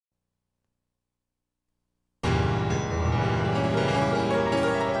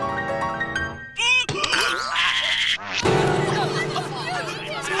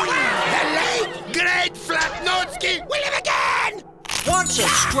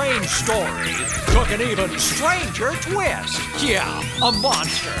strange story took an even stranger twist. Yeah, a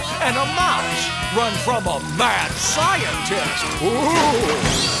monster and a mouse run from a mad scientist. Ooh!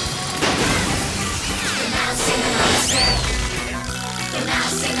 The mouse and the monster. The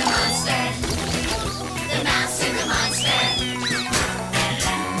mouse and the monster. The mouse and the monster.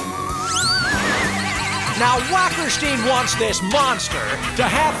 Now Wackerstein wants this monster to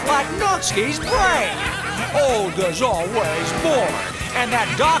have Flatnutsky's brain. Old as always born, and that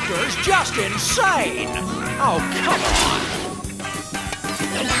doctor's just insane. Oh, come on.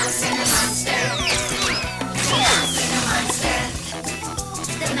 The mouse and the monster. The mouse and the monster.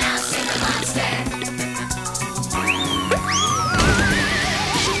 The mouse and the monster.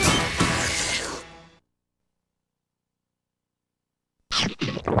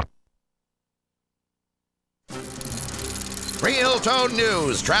 Real-tone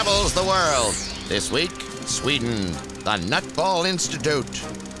news travels the world. This week, Sweden, the Nutball Institute.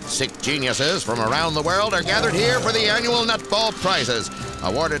 Sick geniuses from around the world are gathered here for the annual Nutball Prizes,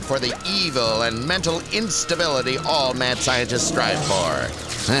 awarded for the evil and mental instability all mad scientists strive for.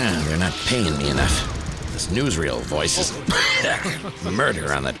 They're not paying me enough. This newsreel voice is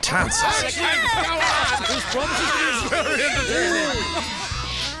murder on the tonsils. This promises is very entertaining.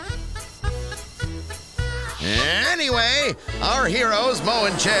 Anyway, our heroes, Mo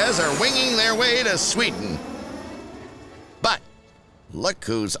and Ches, are winging their way to Sweden. But look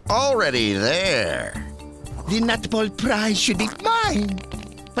who's already there. The Nutball Prize should be mine.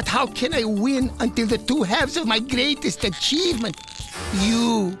 But how can I win until the two halves of my greatest achievement?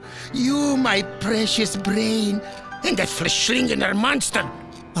 You, my precious brain, and that Fleshlinger monster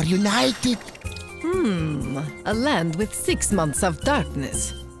are united. A land with 6 months of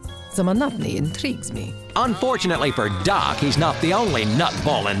darkness. The monotony intrigues me. Unfortunately for Doc, he's not the only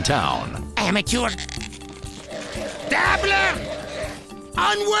nutball in town. Amateur! Dabbler!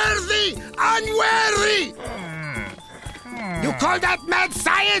 Unworthy! Unwary! You call that mad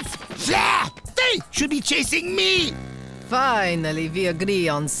science? Yeah! They should be chasing me! Finally, we agree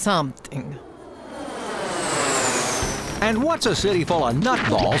on something. And what's a city full of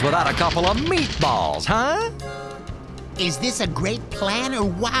nutballs without a couple of meatballs, huh? Is this a great plan or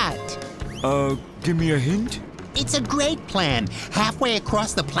what? Give me a hint? It's a great plan. Halfway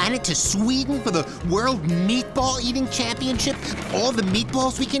across the planet to Sweden for the World Meatball Eating Championship. All the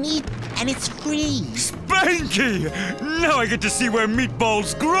meatballs we can eat, and it's free. Spanky! Now I get to see where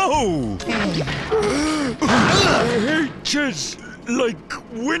meatballs grow! I hate Ches. Like,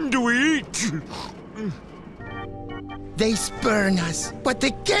 when do we eat? They spurn us, but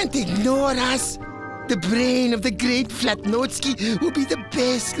they can't ignore us. The brain of the great Flatnutsky will be the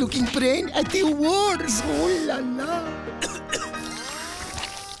best-looking brain at the awards. Oh la la!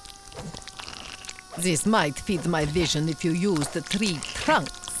 This might fit my vision if you use the 3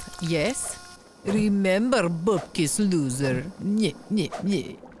 trunks, yes? Remember, Bupkis loser. Nye, nye,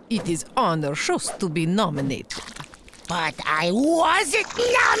 nye. It is honor just to be nominated. But I wasn't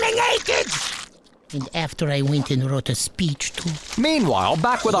nominated! And after I went and wrote a speech, too. Meanwhile,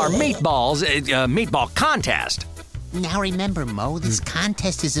 back with our meatball contest. Now remember, Mo, this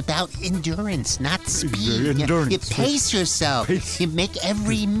contest is about endurance, not speed. Endurance. You pace yourself. Pace. You make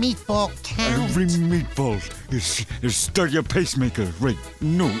every meatball count. Every meatball is start your pacemaker. Right.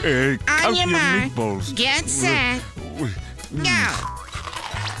 No, count your meatballs. Get set. Go.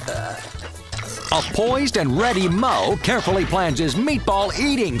 A poised and ready Mo carefully plans his meatball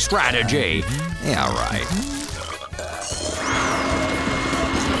eating strategy. Yeah, right.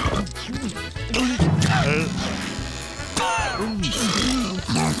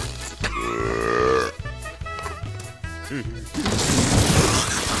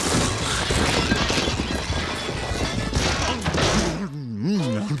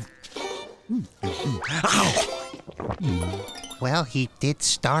 Well, he did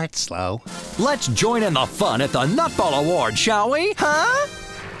start slow. Let's join in the fun at the Nutball Award, shall we? Huh?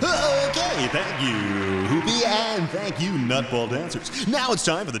 Okay, thank you, Hoopy, and thank you, Nutball dancers. Now it's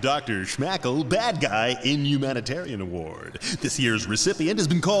time for the Dr. Schmackle Bad Guy in Humanitarian Award. This year's recipient has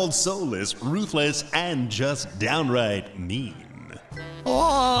been called soulless, ruthless, and just downright mean.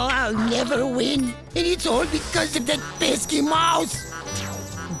 Oh, I'll never win. And it's all because of that pesky mouse.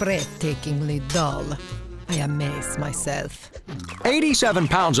 Breathtakingly dull. I amaze myself. 87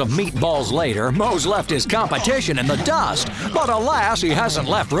 pounds of meatballs later, Mo's left his competition in the dust. But alas, he hasn't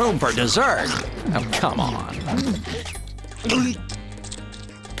left room for dessert. Oh, come on.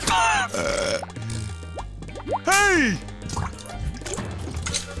 Hey!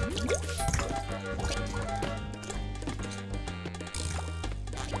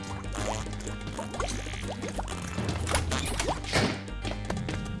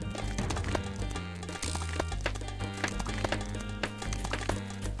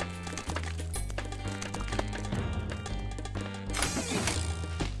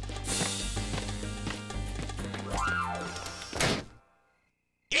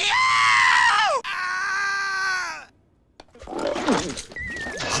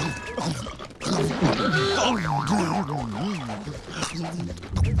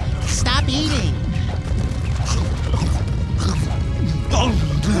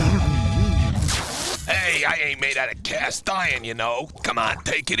 Hey, I ain't made out of cast iron, you know. Come on,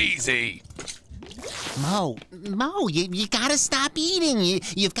 take it easy. Mo, you gotta stop eating.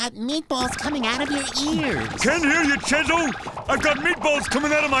 You've got meatballs coming out of your ears. Can't hear you, Chezo. I've got meatballs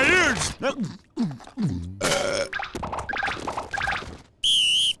coming out of my ears.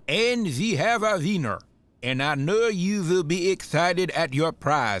 And we have a winner. And I know you will be excited at your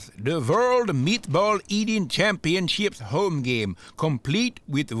prize. The World Meatball Eating Championships home game, complete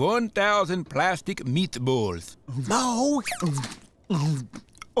with 1,000 plastic meatballs. Mo! I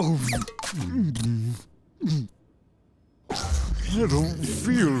don't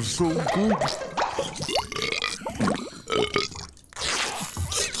feel so good.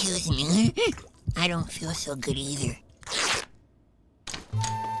 Excuse me. I don't feel so good either.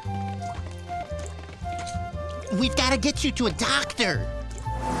 We've got to get you to a doctor.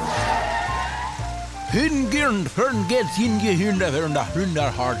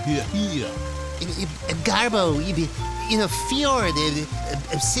 Garbo, in a fjord,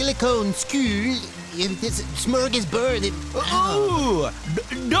 a silicone school, this smorgasbord. Oh,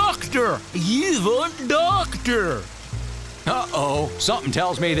 doctor! You want doctor! Uh-oh, something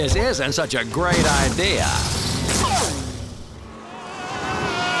tells me this isn't such a great idea.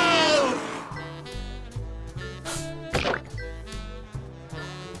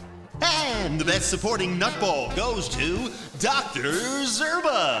 And the best supporting nutball goes to Dr.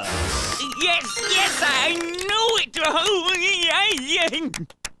 Zerba. Yes, I knew it.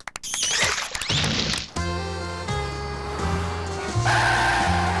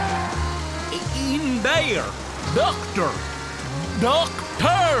 In there, doctor!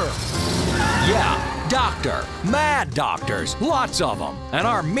 Yeah, doctor. Mad doctors. Lots of them. And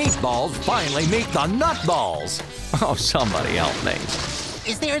our meatballs finally meet the nutballs. Oh, somebody help me.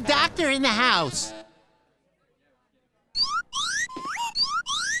 Is there a doctor in the house?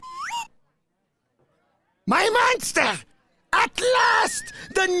 My monster! At last,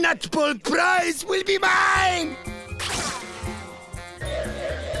 the Nutball prize will be mine!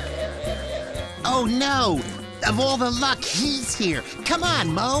 Oh no! Of all the luck, he's here. Come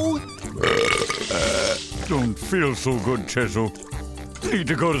on, Mo. Don't feel so good, Chezo. Need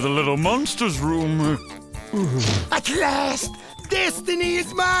to go to the little monster's room. At last, destiny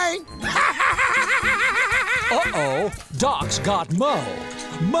is mine! Uh-oh, Doc's got Mo.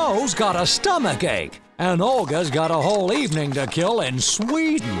 Mo's got a stomachache. And Olga's got a whole evening to kill in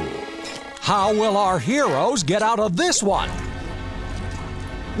Sweden. How will our heroes get out of this one?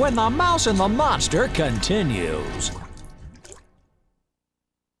 When the Mouse and the Monster continues.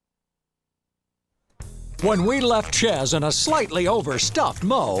 When we left Ches and a slightly overstuffed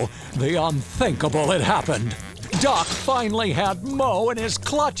Mo, the unthinkable had happened. Doc finally had Mo in his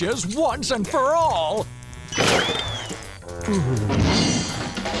clutches once and for all.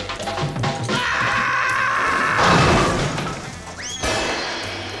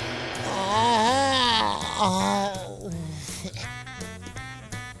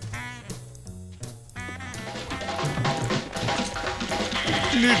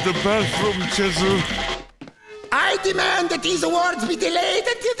 Need the bathroom, Chezo. I demand that these awards be delayed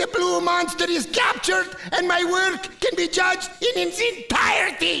until the blue monster is captured and my work can be judged in its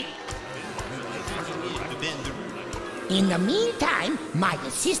entirety. In the meantime, my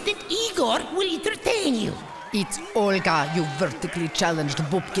assistant Igor will entertain you. It's Olga, you vertically challenged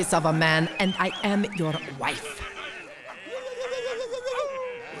bupkis of a man, and I am your wife.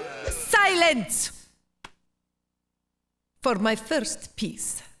 Silence! For my first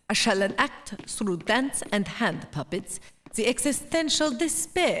piece, I shall enact through dance and hand puppets the existential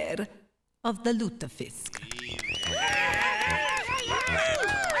despair of the lutefisk.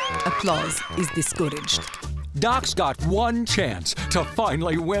 Applause is discouraged. Doc's got one chance to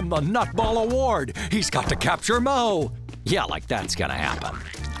finally win the Nutball Award. He's got to capture Mo. Yeah, like that's gonna happen.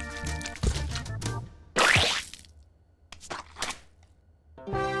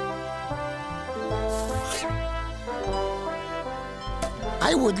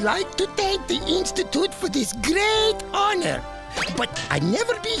 I would like to thank the Institute for this great honor. But I'd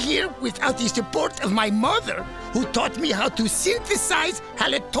never be here without the support of my mother, who taught me how to synthesize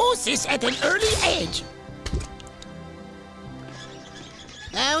halitosis at an early age.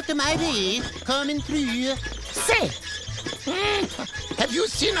 Out of my way, coming through. Say, have you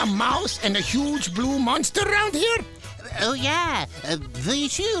seen a mouse and a huge blue monster around here? Oh yeah, very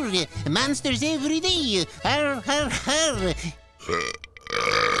sure. Monsters every day. Har, har, har.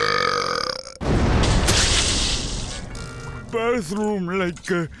 Bathroom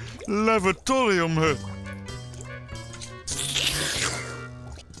like a lavatorium.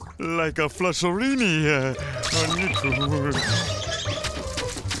 Like a flusserini.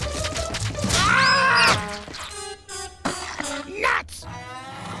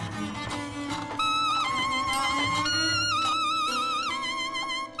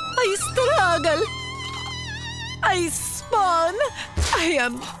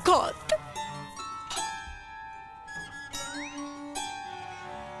 am caught.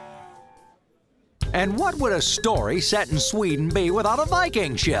 And what would a story set in Sweden be without a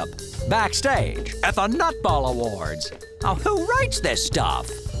Viking ship? Backstage at the Nutball Awards. Now, who writes this stuff?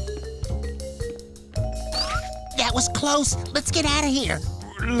 That was close. Let's get out of here.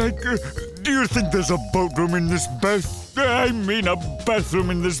 Do you think there's a boat room in this bath? I mean, a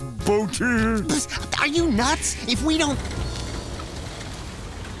bathroom in this boat? Are you nuts? If we don't...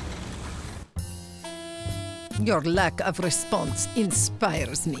 Your lack of response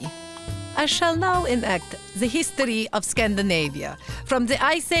inspires me. I shall now enact the history of Scandinavia, from the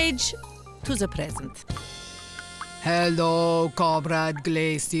Ice Age to the present. Hello, Comrade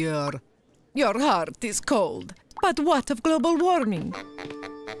Glacier. Your heart is cold, but what of global warming?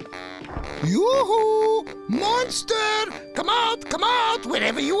 Yoo-hoo! Monster! Come out,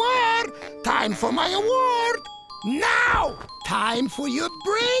 wherever you are! Time for my award! Now! Time for your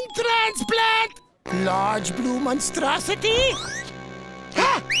brain transplant! Large blue monstrosity!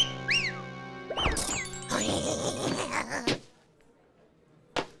 Ha!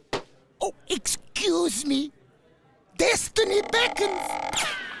 Oh, excuse me. Destiny beckons.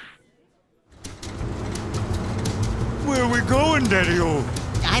 Where are we going, Daddy-O?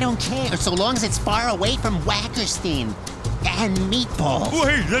 I don't care, so long as it's far away from Wackerstein and Meatballs.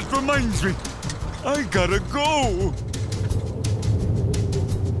 Wait, that reminds me. I gotta go.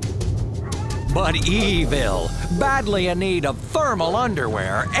 But evil, badly in need of thermal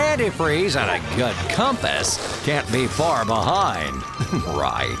underwear, antifreeze, and a good compass, can't be far behind.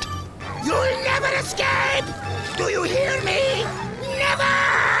 Right. You'll never escape! Do you hear me?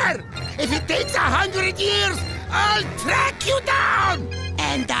 Never! If it takes 100 years, I'll track you down!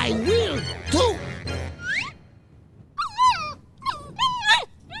 And I will, too!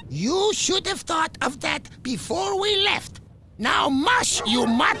 You should have thought of that before we left. Now mush, you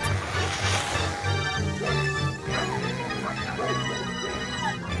mutt!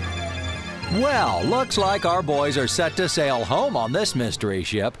 Well, looks like our boys are set to sail home on this mystery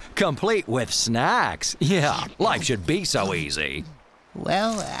ship, complete with snacks. Yeah, life should be so easy.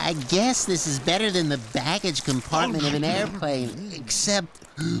 Well, I guess this is better than the baggage compartment of an airplane, except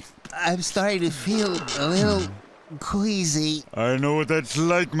I'm starting to feel a little queasy. I know what that's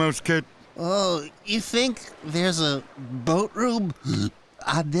like, Mousecat. Oh, you think there's a boat room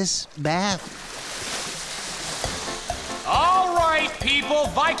on this bath? All right, people,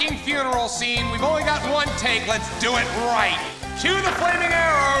 Viking funeral scene. We've only got one take. Let's do it right. Cue the flaming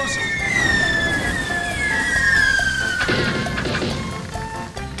arrows.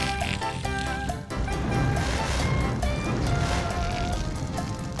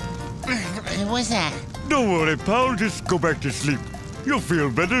 What's that? Don't worry, pal. Just go back to sleep. You'll feel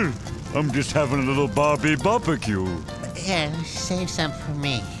better. I'm just having a little Barbie barbecue. Yeah, save some for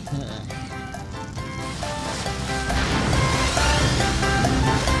me.